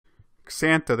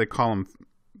Santa, they call him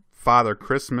Father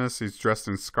Christmas. He's dressed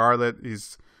in scarlet.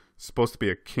 He's supposed to be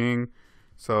a king.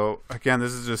 So again,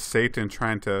 this is just Satan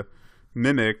trying to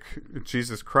mimic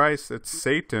Jesus Christ. It's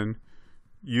Satan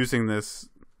using this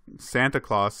Santa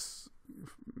Claus,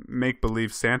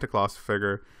 make-believe Santa Claus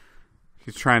figure.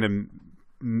 He's trying to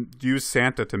use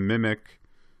Santa to mimic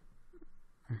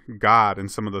God,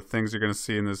 and some of the things you're going to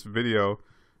see in this video.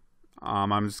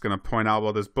 I'm just going to point out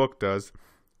what this book does.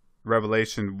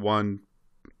 Revelation 1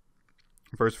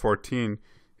 verse 14,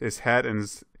 his head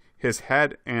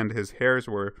and his hairs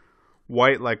were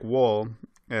white like wool,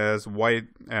 as white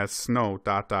as snow, ...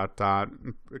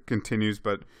 It continues,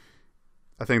 but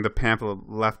I think the pamphlet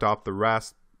left off the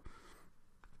rest.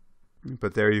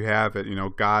 But there you have it,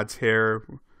 God's hair,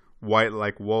 white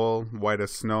like wool, white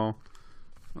as snow.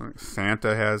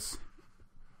 Santa has,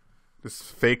 this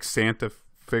fake Santa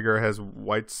figure has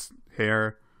white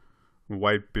hair,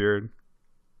 white beard.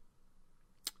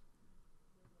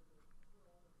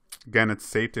 Again, it's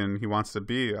Satan. He wants to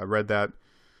be, I read that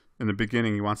in the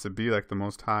beginning, he wants to be like the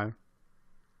Most High.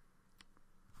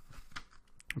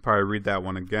 I'll probably read that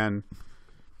one again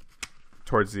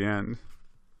towards the end.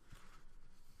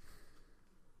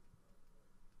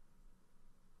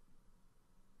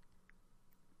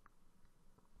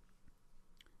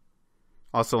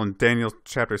 Also in Daniel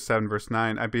chapter 7 verse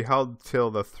 9, I beheld till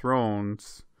the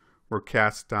thrones were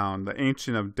cast down. The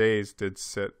Ancient of Days did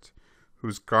sit,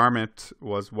 whose garment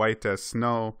was white as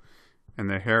snow, and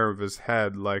the hair of his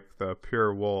head like the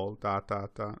pure wool, ...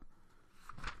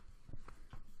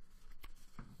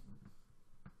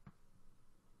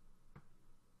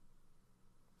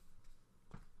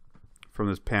 From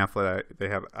this pamphlet, they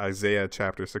have Isaiah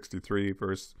chapter 63,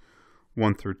 verse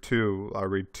 1 through 2. I'll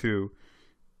read 2.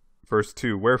 Verse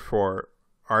 2, wherefore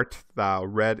art thou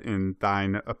red in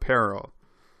thine apparel,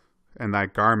 and thy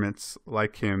garments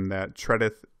like him that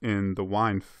treadeth in the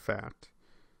wine fat?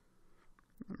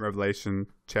 Revelation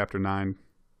chapter 9,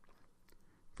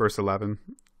 verse 11.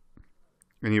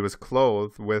 And he was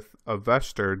clothed with a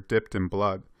vesture dipped in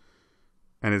blood,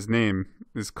 and his name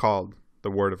is called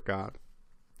the Word of God.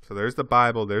 So there's the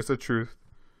Bible, there's the truth.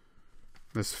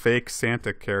 This fake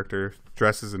Santa character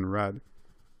dresses in red.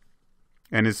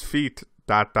 And his feet, ...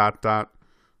 as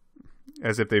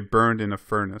if they burned in a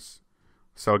furnace.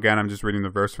 So again, I'm just reading the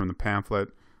verse from the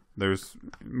pamphlet. There's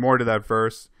more to that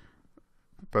verse,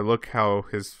 but look how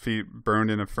his feet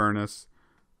burned in a furnace.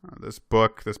 This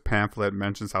book, this pamphlet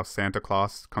mentions how Santa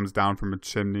Claus comes down from a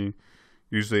chimney.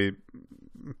 Usually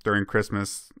during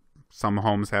Christmas, some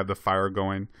homes have the fire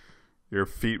going. Your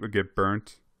feet would get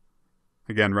burnt.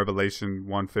 Again, Revelation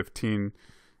 1:15,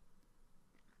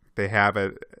 they have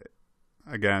it.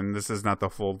 Again, this is not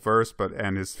the full verse, but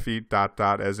and his feet ...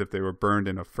 as if they were burned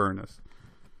in a furnace.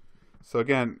 So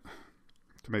again,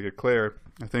 to make it clear,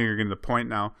 I think you're getting the point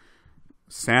now.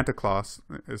 Santa Claus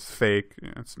is fake.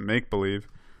 It's make-believe.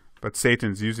 But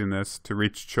Satan's using this to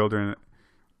reach children.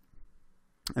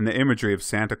 And the imagery of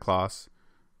Santa Claus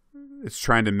is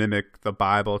trying to mimic the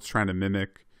Bible. It's trying to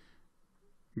mimic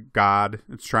God.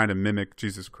 It's trying to mimic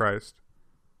Jesus Christ.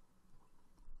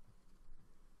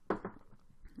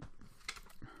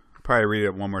 Probably read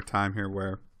it one more time here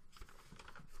where,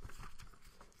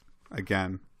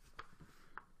 again,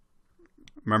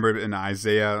 remember in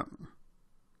Isaiah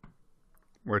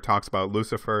where it talks about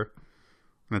Lucifer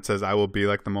and it says, I will be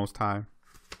like the Most High?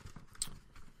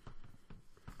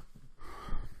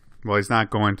 Well, he's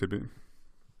not going to be.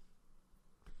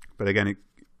 But again,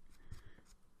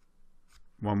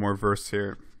 one more verse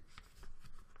here.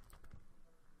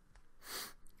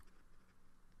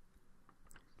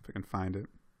 If I can find it.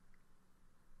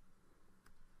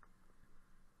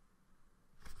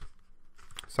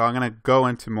 So I'm going to go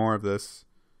into more of this,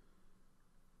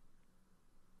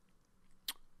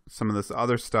 some of this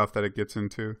other stuff that it gets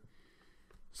into.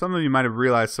 Some of you might have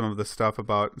realized some of the stuff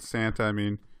about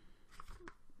Santa,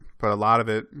 but a lot of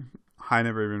it I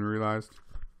never even realized.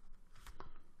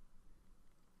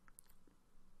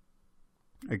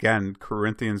 Again,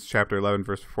 Corinthians chapter 11,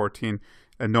 verse 14,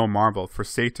 and no marvel, for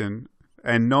Satan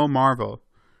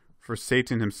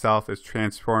himself is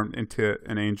transformed into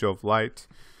an angel of light.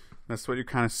 That's what you're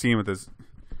kind of seeing with this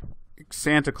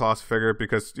Santa Claus figure,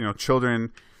 because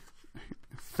children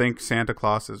think Santa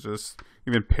Claus is just,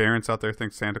 even parents out there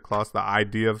think Santa Claus, the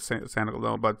idea of Santa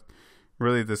Claus, but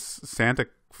really this Santa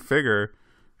figure,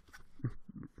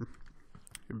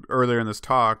 earlier in this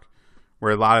talk,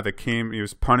 where a lot of it came, he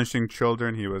was punishing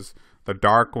children, he was the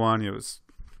dark one, he was,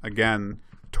 again,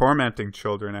 tormenting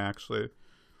children, actually.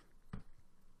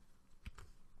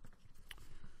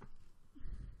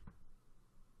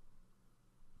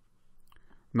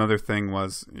 Another thing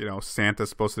was, Santa's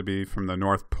supposed to be from the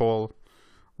North Pole.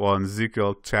 Well, in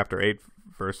Ezekiel chapter 8,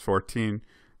 verse 14,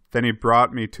 then he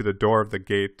brought me to the door of the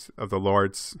gate of the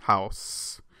Lord's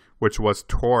house, which was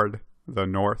toward the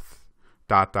north, ...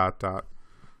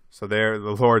 So there,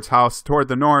 the Lord's house toward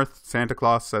the north. Santa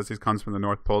Claus says he comes from the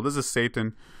North Pole. This is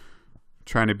Satan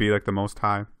trying to be like the Most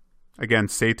High. Again,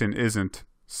 Satan isn't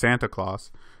Santa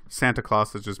Claus. Santa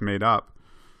Claus is just made up.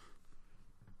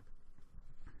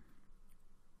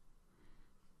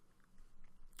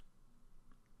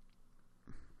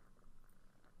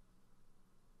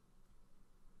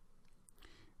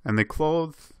 And they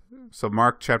clothed, so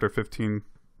Mark chapter 15,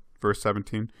 verse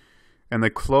 17, and they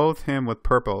clothed him with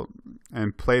purple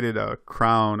and plaited a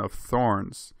crown of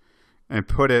thorns and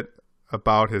put it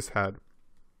about his head.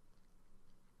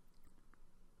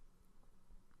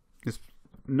 Just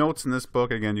notes in this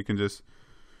book, again, you can just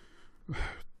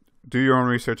do your own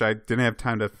research. I didn't have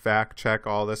time to fact check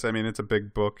all this. I mean, it's a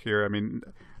big book here. I mean,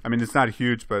 it's not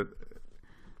huge, but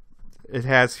it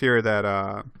has here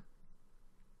that,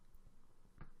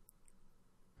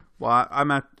 well, I'm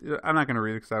not going to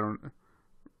read it because I'm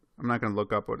not going to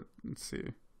look up what. Let's see.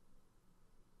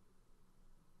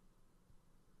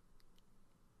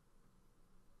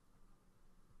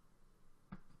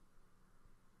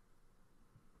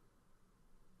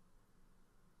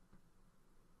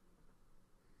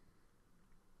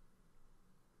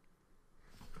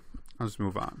 I'll just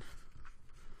move on.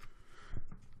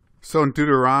 So in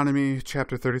Deuteronomy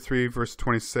chapter 33, verse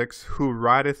 26, who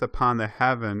rideth upon the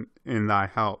heaven in thy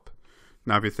help.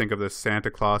 Now, if you think of this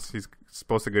Santa Claus, he's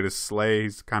supposed to get his sleigh.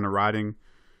 He's kind of riding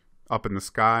up in the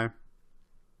sky.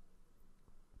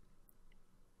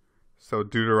 So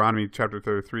Deuteronomy chapter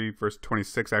 33, verse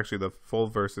 26, actually the full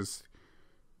verse is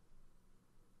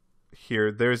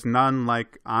here. There is none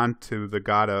like unto the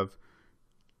God of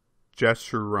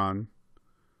Jeshurun,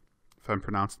 if I'm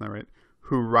pronouncing that right,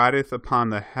 who rideth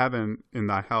upon the heaven in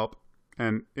thy help,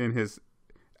 and in his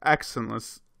excellency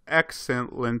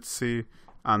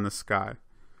on the sky.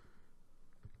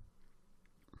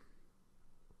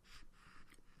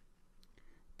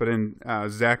 But in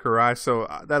Zechariah, so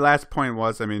that last point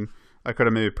was, I could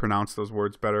have maybe pronounced those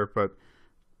words better, but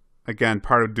again,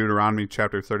 part of Deuteronomy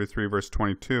chapter 33, verse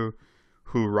 22,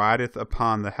 who rideth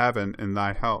upon the heaven in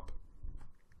thy help. ...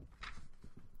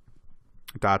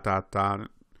 But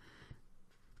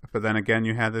then again,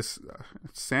 you had this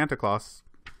Santa Claus,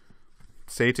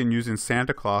 Satan using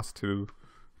Santa Claus to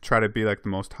try to be like the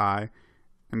Most High.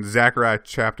 In Zechariah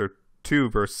chapter 2,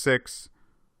 verse 6,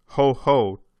 ho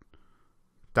ho, ...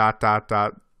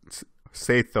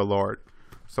 saith the Lord.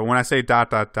 So when I say ... it's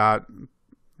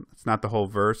not the whole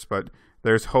verse, but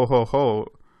there's ho ho ho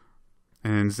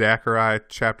in Zechariah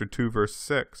chapter 2, verse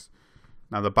 6.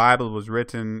 Now, the Bible was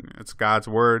written, it's God's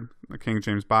Word, the King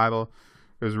James Bible.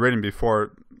 It was written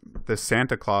before the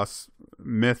Santa Claus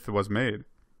myth was made.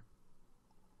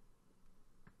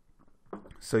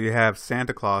 So you have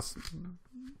Santa Claus.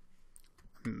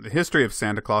 The history of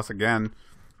Santa Claus, again,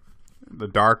 the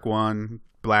Dark One,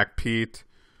 Black Pete,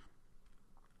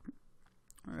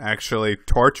 actually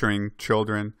torturing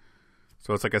children.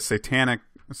 So it's like a satanic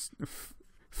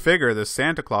figure, the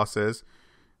Santa Claus is.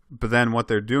 But then what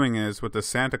they're doing is with the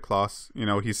Santa Claus,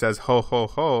 he says ho, ho,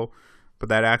 ho, but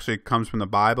that actually comes from the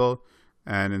Bible.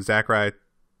 And in Zechariah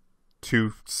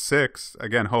 2:6,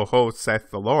 again, ho, ho, saith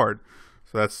the Lord.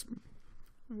 So that's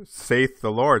saith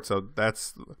the Lord. So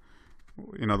that's,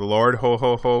 the Lord, ho,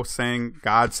 ho, ho, saying,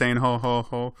 God saying ho, ho,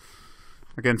 ho.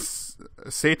 Again,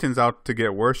 Satan's out to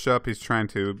get worship. He's trying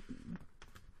to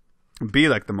be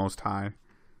like the Most High.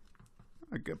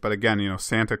 But again,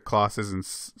 Santa Claus isn't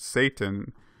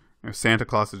Satan. Santa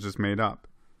Claus is just made up.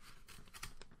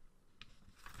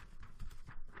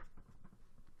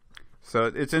 So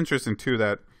it's interesting, too,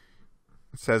 that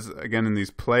it says, again, in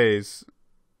these plays,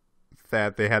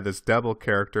 that they had this devil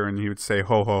character, and he would say,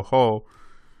 ho, ho, ho.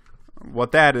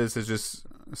 What that is just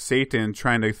Satan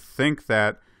trying to think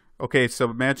that, okay,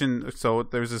 so imagine, so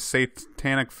there's a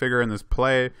satanic figure in this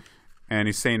play, and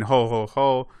he's saying, ho, ho,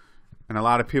 ho, and a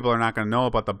lot of people are not going to know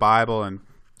about the Bible, and,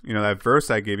 that verse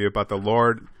I gave you about the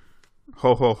Lord,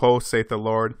 ho, ho, ho, saith the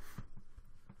Lord.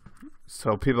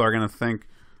 So people are going to think,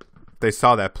 if they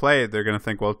saw that play, they're going to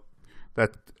think,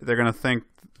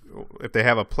 if they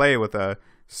have a play with a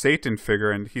Satan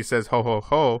figure and he says ho, ho,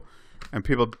 ho, and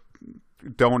people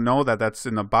don't know that that's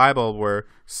in the Bible where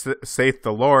saith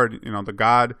the Lord, the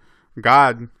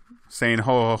God saying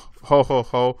ho, ho, ho, ho,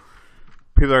 ho,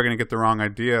 people are going to get the wrong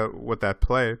idea with that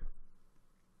play.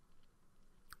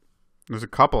 There's a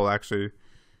couple, actually,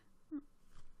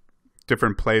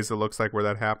 different plays it looks like where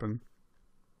that happened.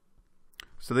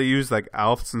 So they use like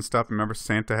elves and stuff. Remember,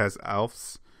 Santa has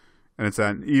elves, and it's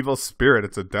an evil spirit.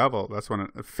 It's a devil. That's when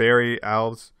fairy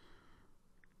elves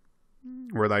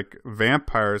were like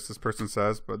vampires. This person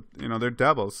says, but they're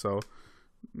devils. So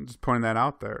I'm just pointing that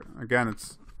out there. Again,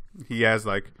 he has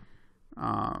like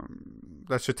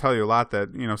that should tell you a lot that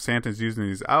Santa's using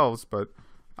these elves, but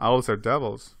elves are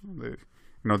devils.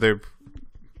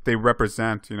 They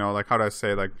represent like, how do I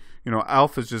say, like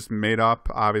elf is just made up,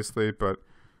 obviously, but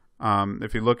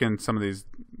if you look in some of these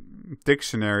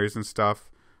dictionaries and stuff,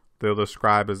 they'll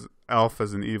describe as elf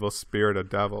as an evil spirit, a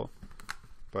devil.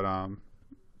 But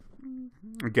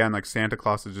again, like Santa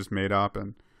Claus is just made up,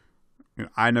 and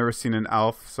I never seen an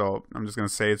elf, so I'm just gonna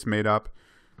say it's made up.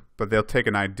 But they'll take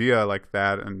an idea like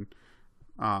that, and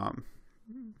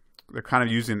they're kind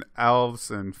of using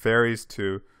elves and fairies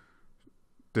to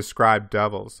describe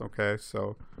devils. Okay,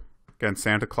 so again,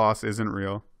 Santa Claus isn't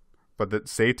real, but that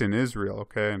Satan is real.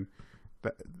 Okay, and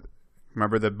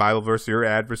remember the Bible verse: our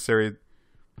adversary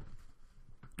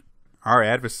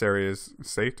is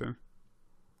Satan.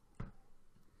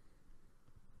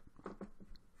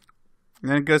 And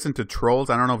then it goes into trolls.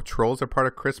 I don't know if trolls are part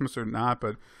of Christmas or not,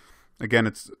 but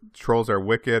again, trolls are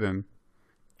wicked, and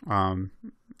or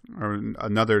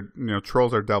another,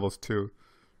 trolls are devils too.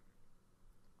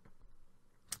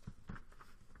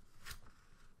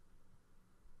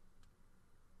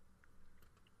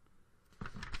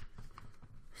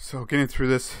 So getting through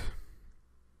this,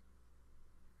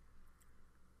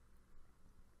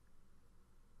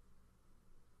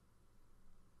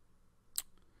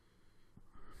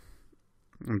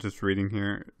 I'm just reading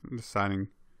here, deciding.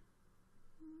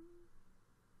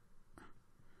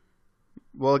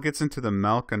 Well, it gets into the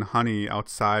milk and honey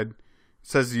outside. It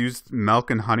says use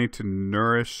milk and honey to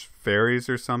nourish fairies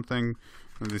or something.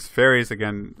 And these fairies,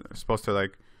 again, are supposed to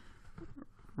like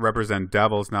represent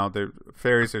devils. Now, the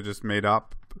fairies are just made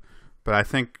up. But I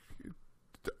think,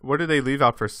 what do they leave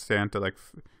out for Santa?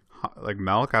 Like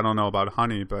milk? I don't know about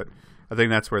honey, but I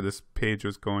think that's where this page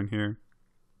was going here.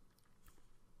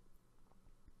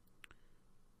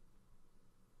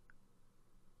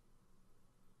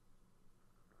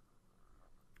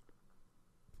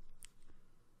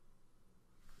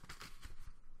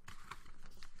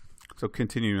 So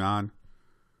continuing on,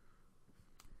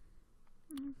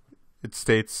 it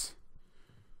states,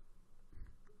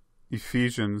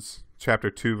 Ephesians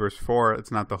chapter 2 verse 4, it's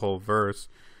not the whole verse,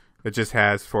 it just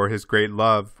has, for his great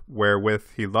love wherewith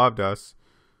he loved us.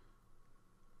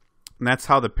 And that's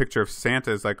how the picture of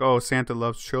Santa is like, oh, Santa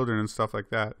loves children and stuff like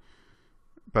that.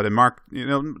 But in Mark,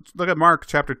 look at Mark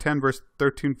chapter 10 verse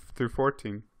 13 through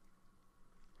 14.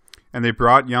 And they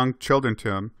brought young children to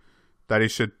him, that he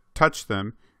should touch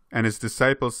them, and his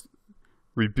disciples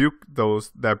rebuked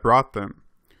those that brought them.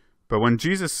 But when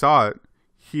Jesus saw it,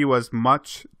 he was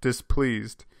much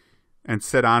displeased, and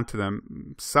said unto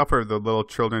them, suffer the little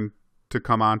children to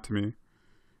come unto me,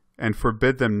 and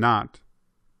forbid them not,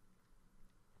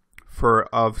 for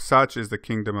of such is the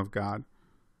kingdom of God.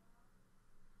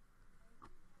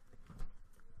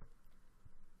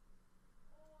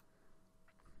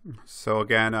 So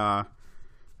again,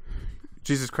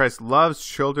 Jesus Christ loves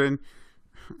children.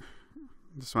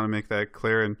 Just want to make that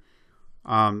clear.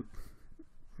 And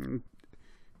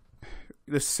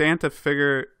the Santa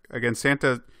figure, again,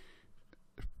 Santa,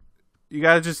 you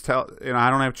gotta just tell, I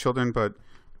don't have children, but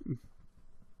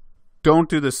don't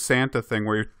do the Santa thing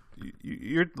where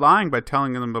you're lying by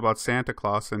telling them about Santa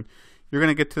Claus, and you're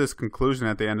gonna get to this conclusion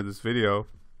at the end of this video.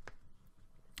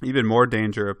 Even more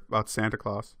danger about Santa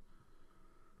Claus.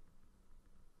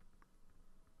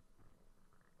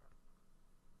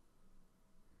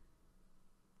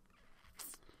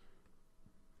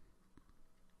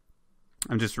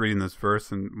 I'm just reading this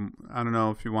verse, and I don't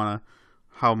know if you want to,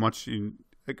 how much you,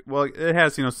 well, it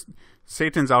has,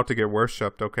 Satan's out to get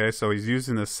worshipped, okay? So he's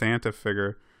using the Santa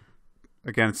figure.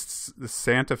 Again, it's the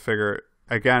Santa figure,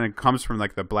 again, it comes from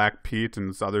like the Black Pete and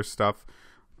this other stuff.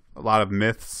 A lot of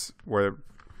myths where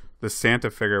the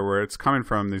Santa figure, where it's coming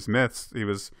from, these myths, he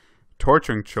was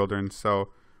torturing children. So,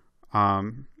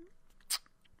 again,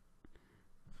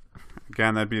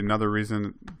 that'd be another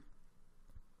reason.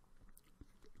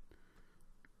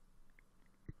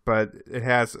 But it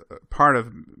has, part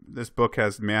of this book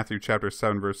has Matthew chapter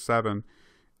 7 verse 7,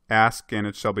 ask and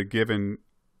it shall be given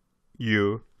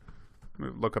you.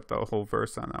 Let me look up the whole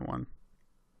verse on that one.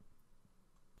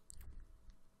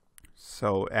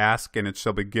 So ask and it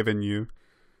shall be given you,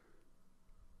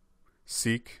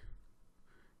 seek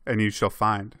and you shall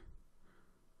find,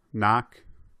 knock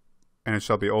and it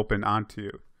shall be opened unto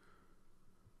you.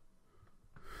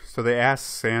 So they asked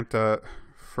Santa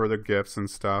for the gifts and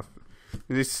stuff.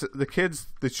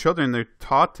 The children, they're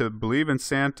taught to believe in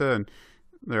Santa, and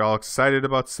they're all excited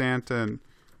about Santa. And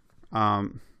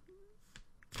well,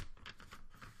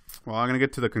 I'm going to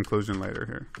get to the conclusion later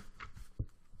here.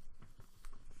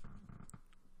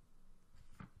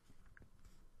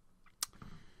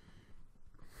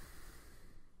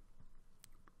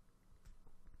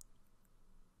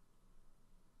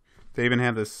 They even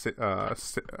have this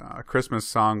Christmas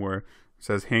song where it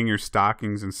says, hang your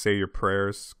stockings and say your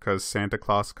prayers because Santa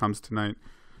Claus comes tonight.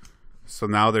 So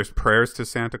now there's prayers to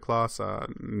Santa Claus.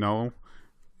 No,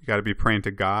 you got to be praying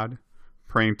to God,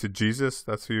 praying to Jesus.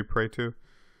 That's who you pray to.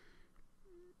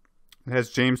 It has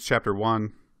James chapter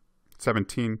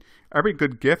 1:17. Every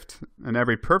good gift and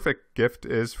every perfect gift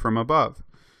is from above,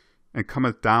 and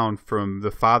cometh down from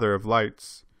the Father of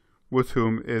lights, with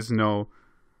whom is no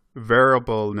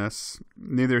variableness,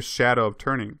 neither shadow of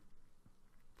turning.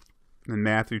 In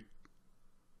Matthew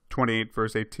 28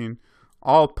 verse 18,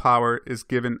 all power is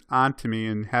given unto me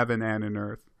in heaven and in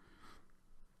earth.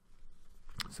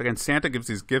 So again, Santa gives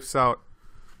these gifts out,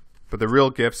 but the real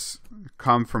gifts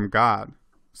come from God,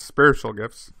 spiritual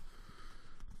gifts.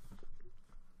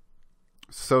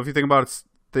 So if you think about it,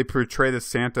 they portray the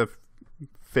Santa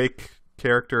fake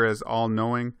character as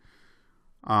all-knowing.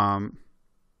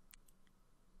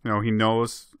 He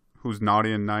knows who's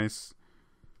naughty and nice.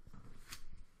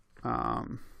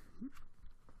 And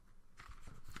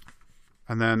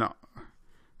then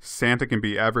Santa can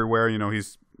be everywhere.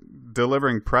 He's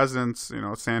delivering presents.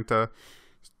 Santa,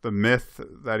 the myth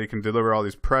that he can deliver all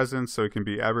these presents, so he can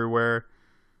be everywhere.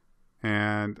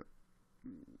 And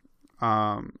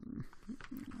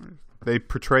they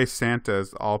portray Santa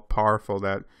as all powerful.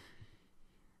 That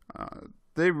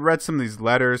they read some of these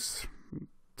letters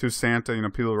to Santa.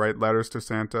 People write letters to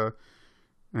Santa,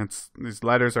 and these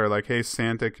letters are like, hey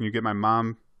Santa, can you get my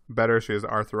mom better? She has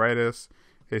arthritis.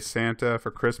 Hey Santa,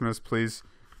 for Christmas, please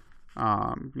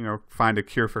find a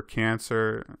cure for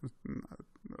cancer.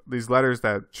 These letters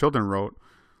that children wrote.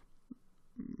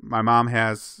 My mom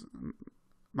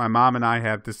and I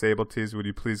have disabilities. Would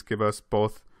you please give us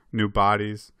both new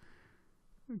bodies?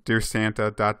 Dear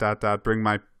Santa, ...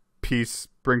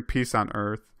 bring peace on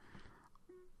earth.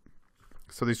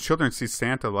 So these children see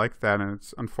Santa like that, and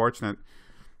it's unfortunate.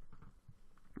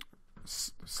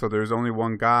 So there's only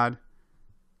one God,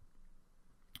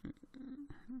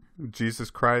 Jesus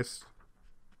Christ.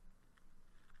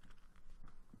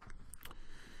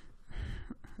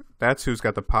 That's who's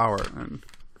got the power.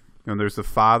 And there's the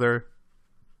Father,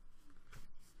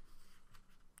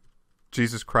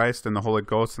 Jesus Christ, and the Holy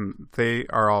Ghost, and they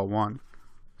are all one.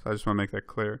 So I just want to make that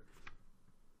clear.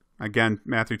 Again,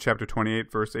 Matthew chapter 28,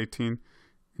 verse 18.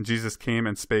 And Jesus came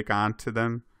and spake unto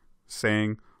them,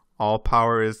 saying, all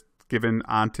power is given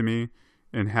unto me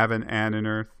in heaven and in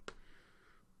earth.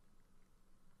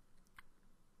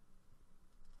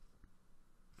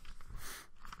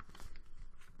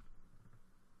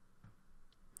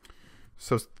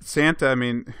 So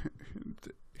Santa,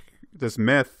 this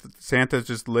myth, Santa's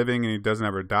just living and he doesn't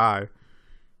ever die.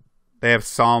 They have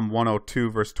Psalm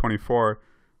 102, verse 24,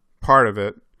 part of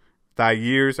it. Thy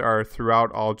years are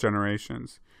throughout all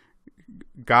generations.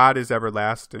 God is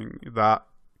everlasting. The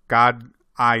God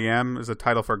I am is a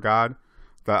title for God.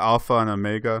 The Alpha and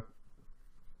Omega.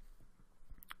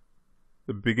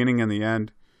 The beginning and the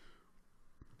end.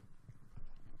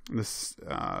 This,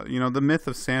 the myth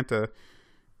of Santa.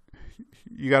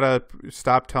 You gotta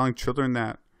stop telling children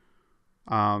that.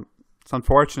 It's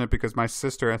unfortunate because my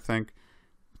sister, I think,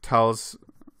 tells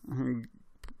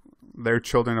their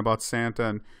children about Santa,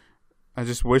 and I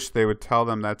just wish they would tell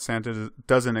them that Santa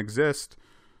doesn't exist.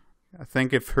 I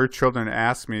think if her children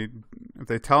ask me, if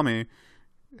they tell me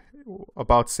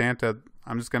about Santa,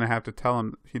 I'm just going to have to tell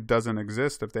them he doesn't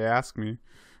exist if they ask me.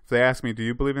 If they ask me, do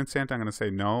you believe in Santa? I'm going to say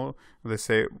no. If they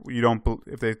say, you don't,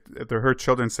 if her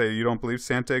children say, you don't believe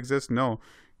Santa exists? No,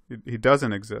 he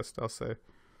doesn't exist, I'll say.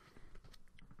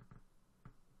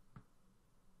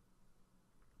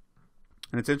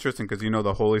 And it's interesting because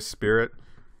the Holy Spirit,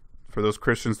 for those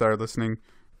Christians that are listening,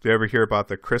 do you ever hear about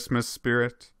the Christmas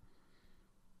spirit?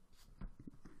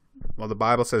 Well, the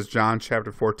Bible says, John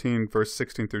chapter 14, verse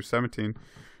 16 through 17,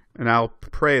 and I'll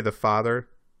pray the Father,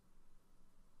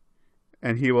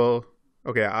 and he will,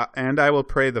 and I will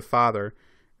pray the Father,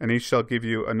 and he shall give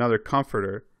you another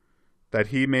comforter, that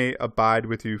he may abide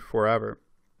with you forever,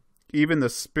 even the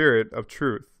Spirit of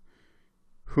truth,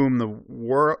 whom the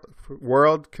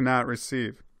world cannot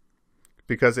receive,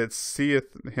 because it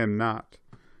seeth him not,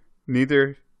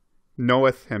 neither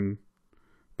knoweth him,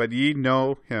 but ye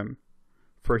know him,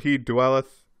 for he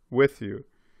dwelleth with you,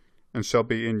 and shall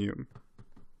be in you.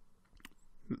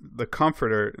 the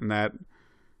Comforter, in that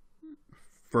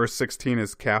verse 16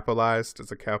 is capitalized,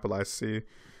 it's a capitalized C.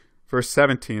 Verse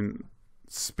 17,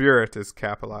 Spirit is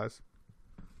capitalized.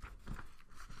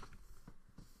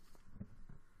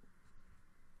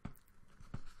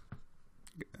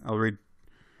 I'll read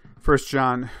 1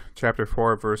 John chapter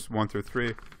 4, verse 1 through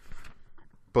 3.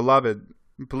 Beloved,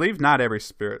 believe not every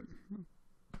spirit,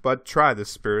 but try the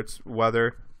spirits,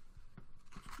 whether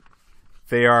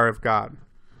they are of God.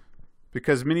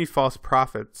 Because many false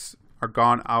prophets are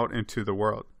gone out into the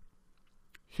world.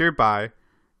 Hereby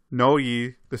know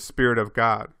ye the Spirit of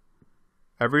God.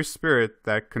 Every spirit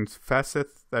that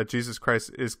confesseth that Jesus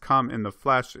Christ is come in the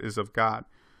flesh is of God.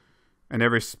 And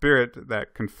every spirit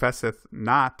that confesseth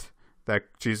not that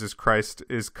Jesus Christ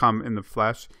is come in the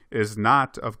flesh is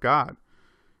not of God.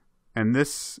 And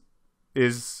this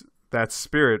is that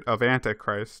spirit of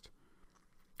Antichrist,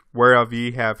 whereof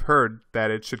ye have heard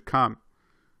that it should come.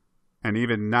 And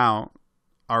even now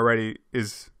already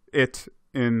is it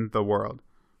in the world.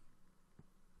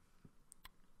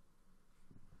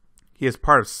 He is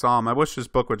part of Psalm. I wish this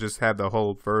book would just have the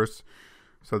whole verse.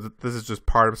 So this is just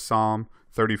part of Psalm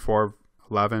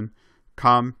 34:11.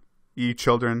 Come, ye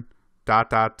children, ...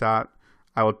 I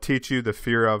will teach you the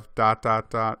fear of ... But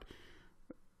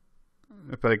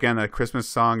again, that Christmas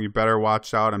song, you better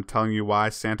watch out. I'm telling you why.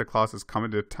 Santa Claus is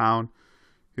coming to town.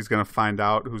 He's going to find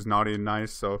out who's naughty and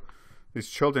nice. So these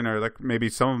children are like, maybe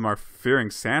some of them are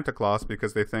fearing Santa Claus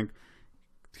because they think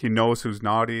he knows who's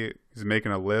naughty. He's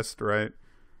making a list, right?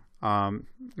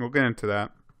 We'll get into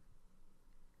that.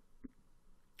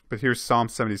 But here's Psalm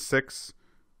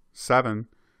 76:7.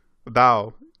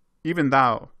 Thou, even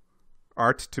thou,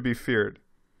 art to be feared,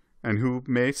 and who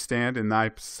may stand in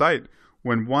thy sight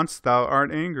when once thou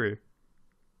art angry?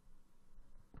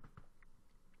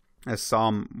 As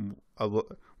Psalm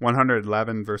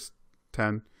 111, verse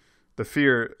 10. The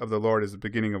fear of the Lord is the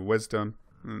beginning of wisdom. ...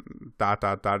 It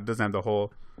doesn't have the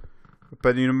whole.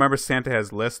 But you remember Santa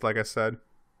has lists, like I said.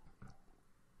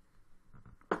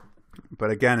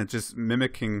 But again, it's just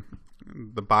mimicking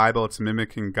the Bible. It's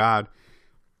mimicking God.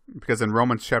 Because in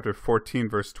Romans chapter 14,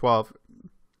 verse 12,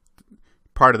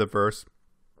 part of the verse,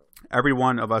 every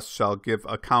one of us shall give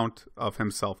account of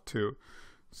himself too.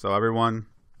 So everyone,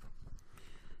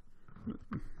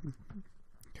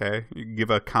 okay, you give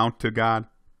account to God.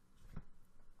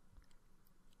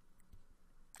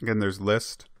 Again, there's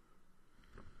list.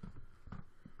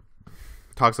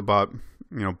 Talks about,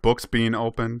 books being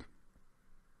opened.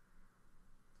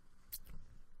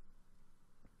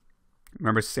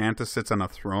 Remember, Santa sits on a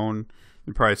throne.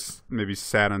 You probably maybe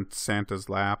sat on Santa's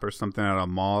lap or something at a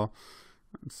mall,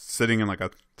 sitting in like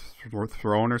a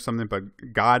throne or something.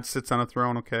 But God sits on a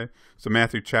throne, okay? So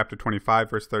Matthew chapter 25,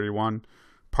 verse 31,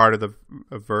 part of the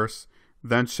verse.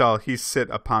 Then shall he sit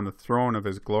upon the throne of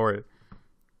his glory.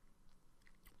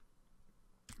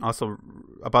 Also,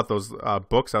 about those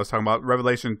books I was talking about,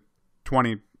 Revelation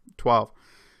 20:12.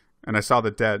 And I saw the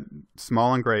dead,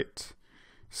 small and great,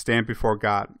 stand before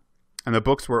God. And the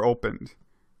books were opened,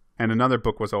 and another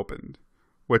book was opened,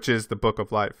 which is the book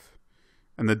of life.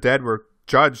 And the dead were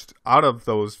judged out of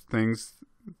those things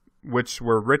which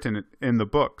were written in the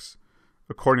books,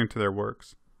 according to their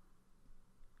works.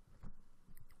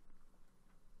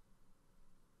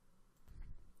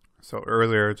 So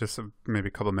earlier, just maybe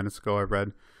a couple of minutes ago, I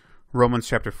read Romans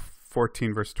chapter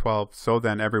 14, verse 12. So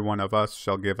then every one of us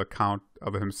shall give account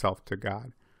of himself to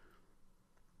God.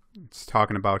 It's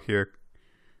talking about here,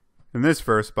 in this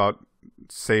verse, about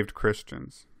saved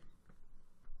Christians.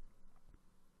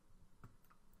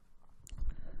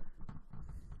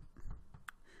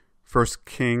 First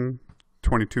King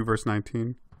 22, verse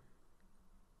 19.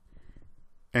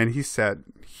 And he said,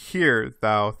 Hear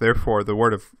thou therefore the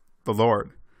word of the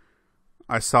Lord.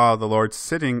 I saw the Lord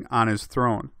sitting on his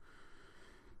throne,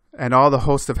 and all the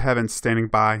host of heaven standing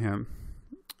by him,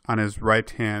 on his right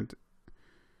hand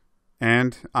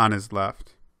and on his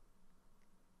left.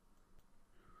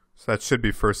 So that should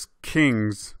be 1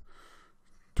 Kings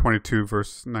 22,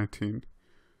 verse 19.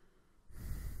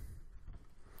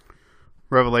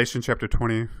 Revelation chapter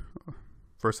 20,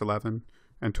 verse 11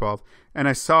 and 12. And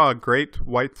I saw a great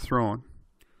white throne,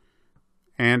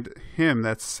 and him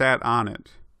that sat on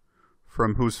it,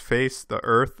 from whose face the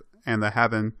earth and the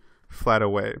heaven fled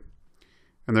away,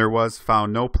 and there was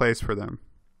found no place for them.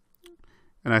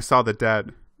 And I saw the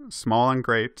dead, small and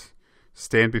great,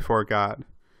 stand before God.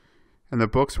 And the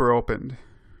books were opened,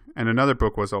 and another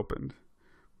book was opened,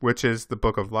 which is the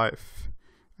book of life.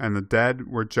 And the dead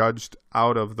were judged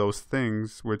out of those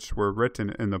things which were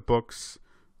written in the books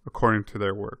according to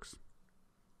their works.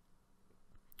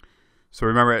 So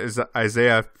remember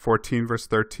Isaiah 14, verse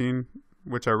 13,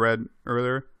 which I read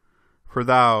earlier. For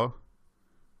thou,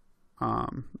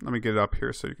 let me get it up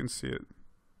here so you can see it.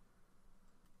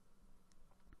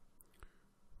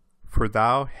 For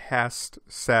thou hast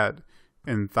said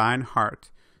in thine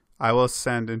heart, I will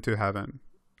ascend into heaven.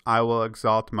 I will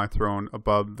exalt my throne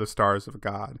above the stars of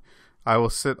God. I will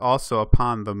sit also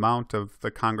upon the mount of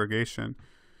the congregation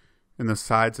in the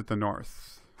sides of the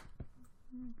north.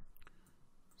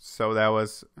 So that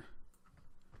was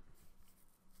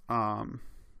about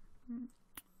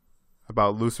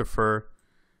Lucifer.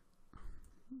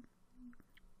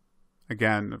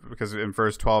 Again, because in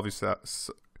verse 12 he says,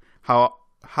 How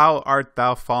art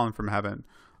thou fallen from heaven,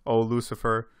 O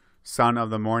Lucifer, son of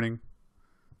the morning?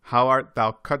 How art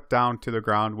thou cut down to the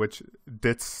ground, which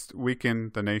didst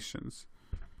weaken the nations?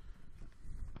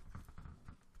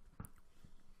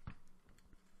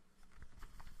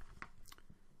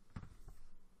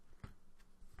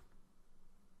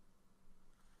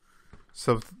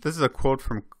 So this is a quote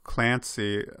from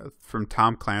Clancy, from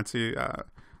Tom Clancy. I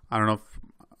don't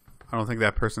think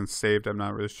that person's saved. I'm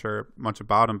not really sure much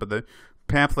about him, but the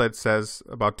pamphlet says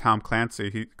about Tom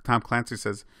Clancy. Tom Clancy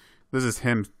says, this is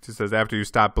him. He says, after you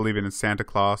stop believing in Santa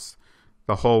Claus,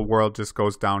 the whole world just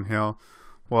goes downhill.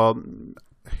 Well,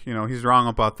 he's wrong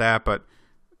about that, but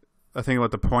I think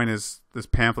what the point is this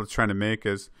pamphlet's trying to make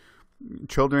is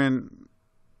children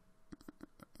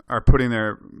are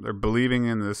they're believing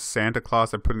in this Santa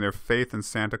Claus. They're putting their faith in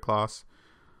Santa Claus,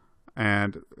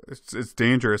 and it's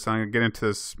dangerous. I'm going to get into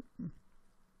this in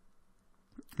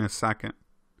a second,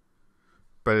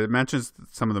 but it mentions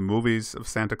some of the movies of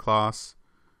Santa Claus.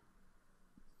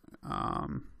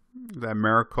 That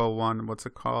Miracle one, what's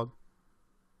it called?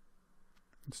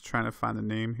 Just trying to find the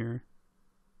name here.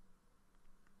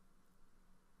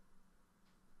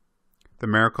 The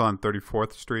Miracle on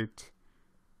 34th Street.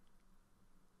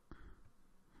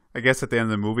 I guess at the end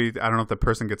of the movie, I don't know if the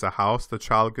person gets a house, the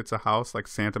child gets a house, like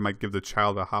Santa might give the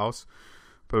child a house.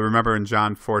 But remember in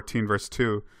John 14, verse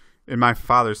 2, in my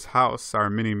Father's house are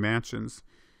many mansions.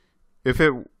 If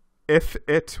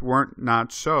it weren't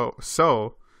not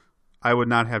so, I would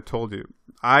not have told you.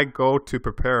 I go to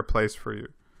prepare a place for you.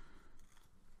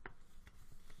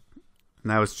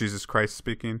 And that was Jesus Christ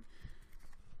speaking.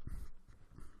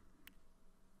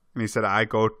 And he said, I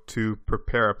go to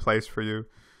prepare a place for you.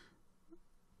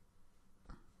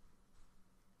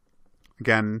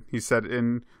 Again, he said,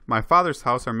 in my Father's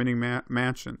house are many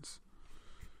mansions.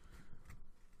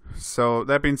 So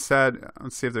that being said,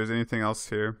 let's see if there's anything else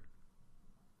here.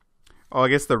 Oh, I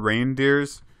guess the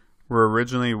reindeers were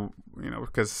originally,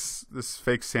 because this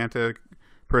fake Santa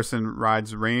person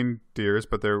rides reindeers,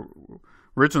 but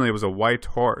originally it was a white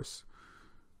horse.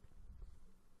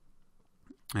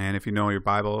 And if you know your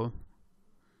Bible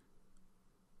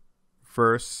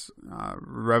verse,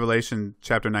 Revelation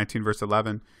chapter 19, verse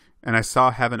 11, and I saw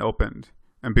heaven opened,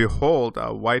 and behold,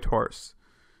 a white horse,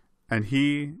 and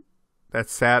he that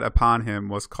sat upon him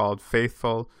was called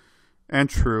Faithful and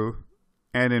True,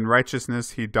 and in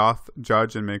righteousness he doth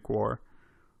judge and make war.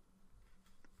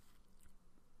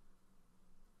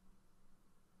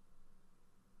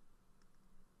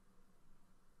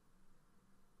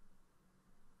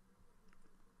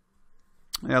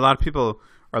 Yeah, a lot of people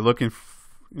are looking,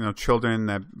 children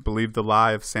that believe the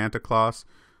lie of Santa Claus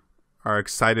are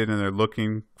excited and they're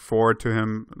looking forward to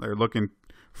him. They're looking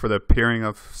for the appearing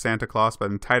of Santa Claus. But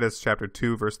in Titus chapter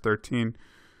 2, verse 13,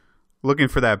 looking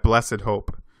for that blessed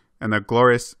hope and the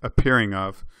glorious appearing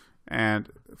of.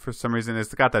 And for some reason,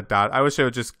 it's got that dot. I wish it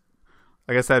would just,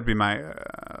 I guess that'd be my,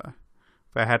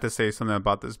 if I had to say something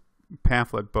about this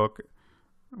pamphlet book,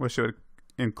 I wish it would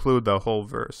include the whole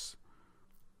verse.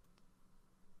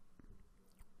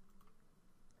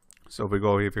 So if we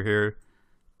go over here,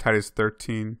 Titus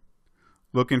 13,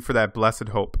 looking for that blessed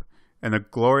hope and the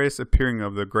glorious appearing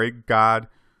of the great God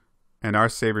and our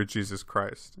Savior Jesus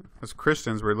Christ. As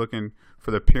Christians, we're looking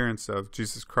for the appearance of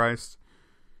Jesus Christ.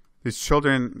 These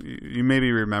children, you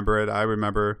maybe remember it. I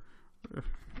remember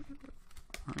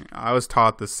I was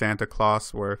taught the Santa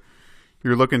Claus where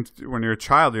you're looking, when you're a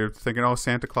child, you're thinking, oh,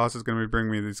 Santa Claus is going to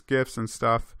bring me these gifts and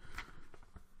stuff.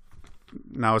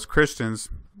 Now as Christians,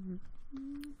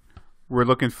 we're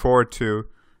looking forward to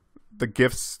the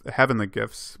gifts, heavenly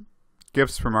gifts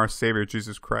from our Savior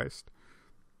Jesus Christ.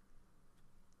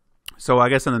 So I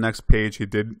guess on the next page he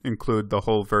did include the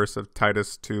whole verse of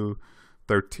Titus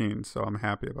 2:13, so I'm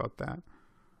happy about that.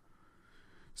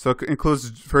 So it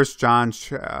includes 1 John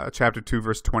chapter 2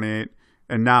 verse 28,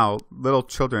 and now little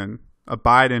children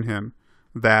abide in him,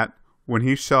 that when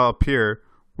he shall appear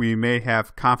we may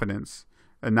have confidence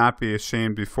and not be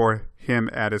ashamed before him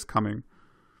at his coming.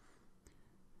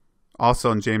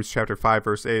 Also in James chapter 5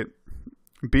 verse 8,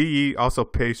 Be ye also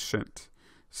patient.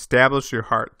 Establish your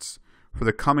hearts, for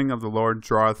the coming of the Lord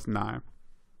draweth nigh.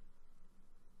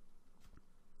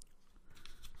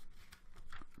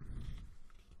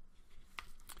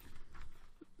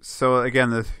 So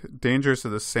again, the dangers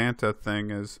of the Santa thing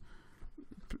is,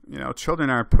 children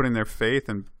are putting their faith,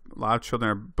 and a lot of children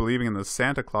are believing in the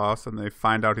Santa Claus, and they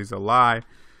find out he's a lie.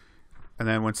 And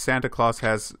then when Santa Claus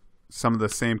has some of the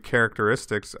same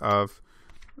characteristics of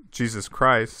Jesus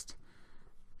Christ,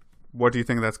 what do you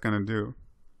think that's going to do?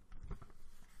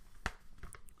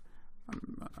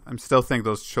 I still think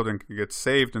those children can get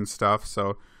saved and stuff.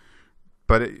 So,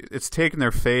 but it's taken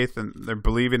their faith, and they're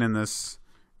believing in this.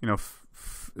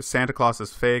 Santa Claus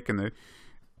is fake, and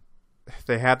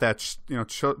they have that.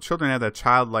 Children have that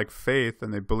childlike faith,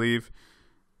 and they believe.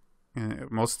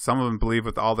 Some of them believe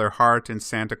with all their heart in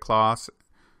Santa Claus,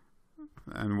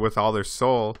 and with all their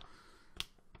soul.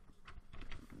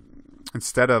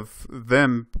 Instead of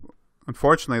them,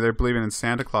 unfortunately, they're believing in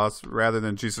Santa Claus rather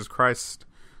than Jesus Christ.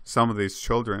 Some of these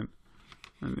children,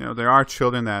 and there are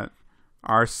children that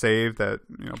are saved, that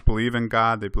believe in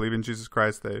God, they believe in Jesus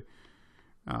Christ. There's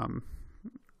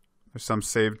some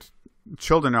saved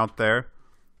children out there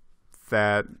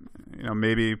that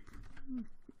maybe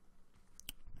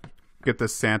get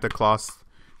this Santa Claus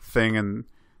thing and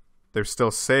they're still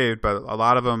saved, but a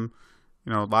lot of them,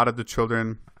 a lot of the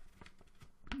children,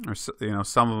 or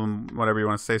some of them, whatever you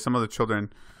want to say, some of the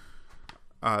children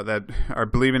that are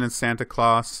believing in Santa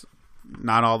Claus,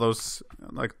 not all those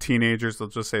like teenagers. They'll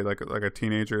just say like a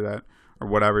teenager that, or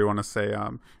whatever you want to say.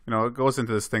 It goes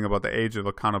into this thing about the age of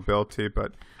accountability.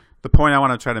 But the point I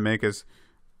want to try to make is,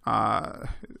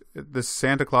 this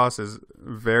Santa Claus is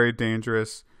very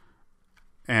dangerous,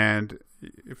 and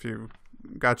if you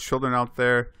got children out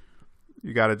there,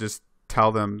 you got to just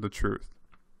tell them the truth,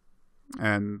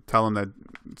 and tell them that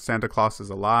Santa Claus is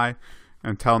a lie,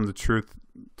 and tell them the truth.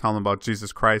 Tell them about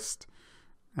Jesus Christ,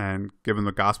 and give them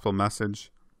the gospel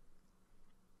message.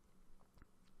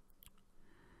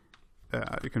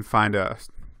 You can find if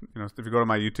you go to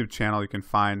my YouTube channel, you can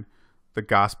find the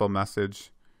gospel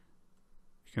message.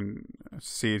 You can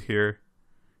see it here.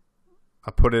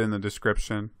 I'll put it in the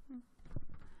description.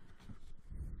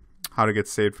 How to get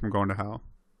saved from going to hell.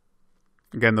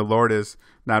 Again, the Lord is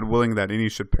not willing that any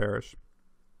should perish.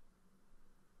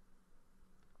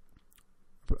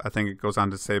 I think it goes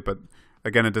on to say, but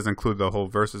again, it doesn't include the whole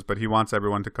verses, but he wants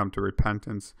everyone to come to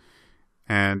repentance.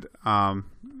 And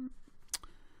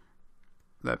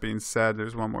that being said,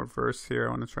 there's one more verse here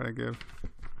I want to try to give.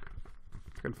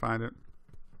 If I can find it.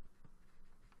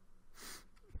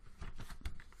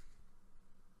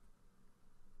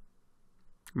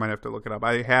 I might have to look it up.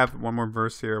 I have one more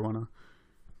verse here. I want to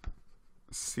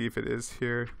see if it is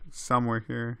here. It's somewhere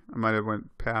here. I might have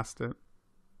went past it.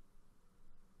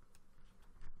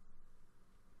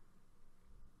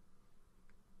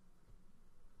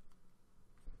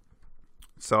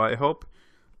 So I hope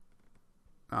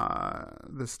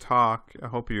this talk, I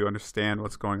hope you understand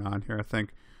what's going on here. I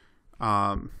think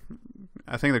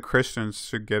the Christians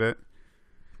should get it.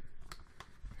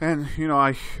 And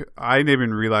I didn't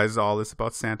even realize all this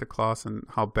about Santa Claus and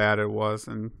how bad it was,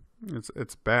 and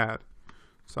it's bad.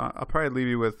 So I'll probably leave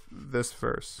you with this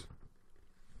verse.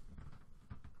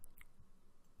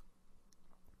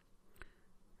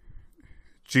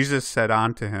 Jesus said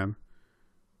unto him,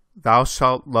 Thou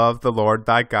shalt love the Lord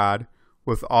thy God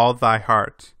with all thy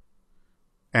heart,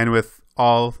 and with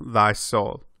all thy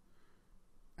soul,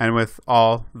 and with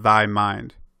all thy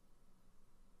mind,